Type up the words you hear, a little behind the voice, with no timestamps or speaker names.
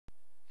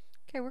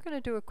Okay, we're going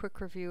to do a quick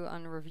review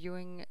on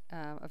reviewing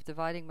of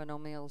dividing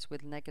monomials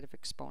with negative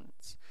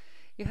exponents.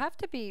 You have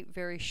to be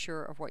very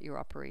sure of what your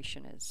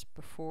operation is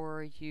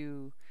before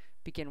you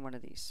begin one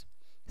of these.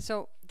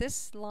 So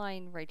this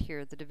line right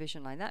here, the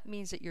division line, that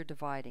means that you're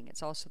dividing.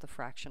 It's also the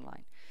fraction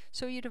line.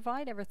 So you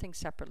divide everything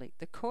separately.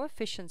 The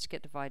coefficients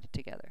get divided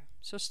together.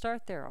 So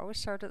start there. Always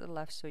start at the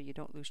left so you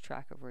don't lose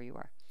track of where you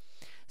are.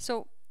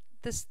 So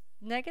this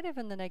negative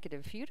and the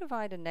negative, if you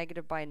divide a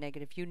negative by a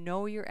negative, you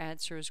know your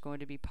answer is going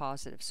to be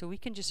positive. So we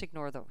can just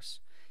ignore those.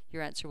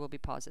 Your answer will be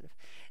positive.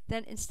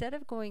 Then instead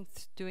of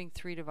doing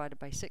 3 divided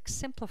by 6,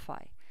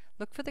 simplify.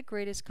 Look for the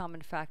greatest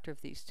common factor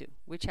of these two,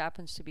 which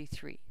happens to be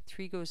 3.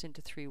 3 goes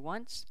into 3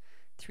 once,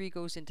 3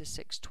 goes into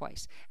 6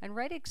 twice. And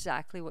write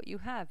exactly what you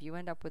have. You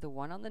end up with a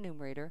 1 on the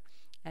numerator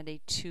and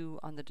a 2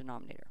 on the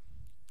denominator.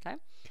 Okay?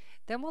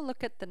 Then we'll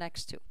look at the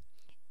next two.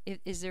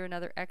 Is there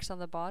another x on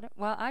the bottom?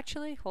 Well,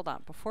 actually, hold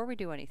on. Before we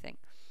do anything,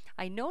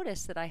 I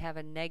notice that I have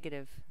a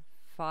negative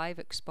 5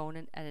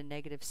 exponent and a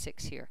negative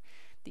 6 here.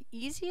 The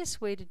easiest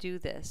way to do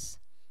this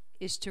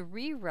is to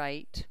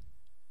rewrite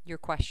your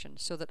question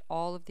so that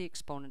all of the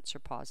exponents are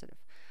positive.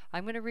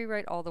 I'm going to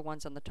rewrite all the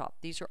ones on the top.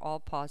 These are all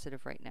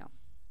positive right now.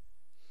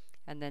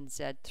 And then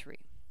Z3.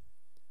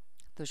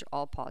 Those are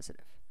all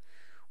positive.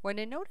 What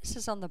I notice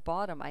is on the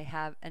bottom I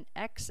have an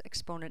x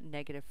exponent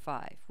negative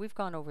 5. We've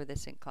gone over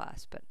this in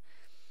class, but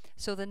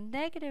so the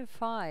negative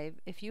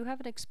 5, if you have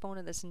an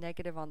exponent that's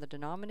negative on the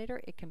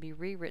denominator, it can be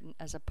rewritten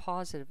as a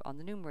positive on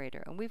the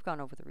numerator. And we've gone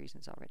over the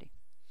reasons already.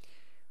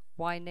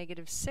 Y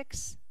negative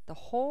 6, the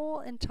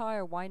whole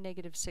entire y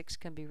negative 6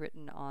 can be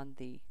written on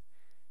the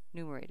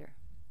numerator.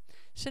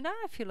 So now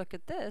if you look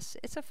at this,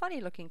 it's a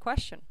funny looking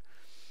question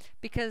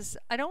because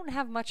I don't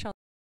have much on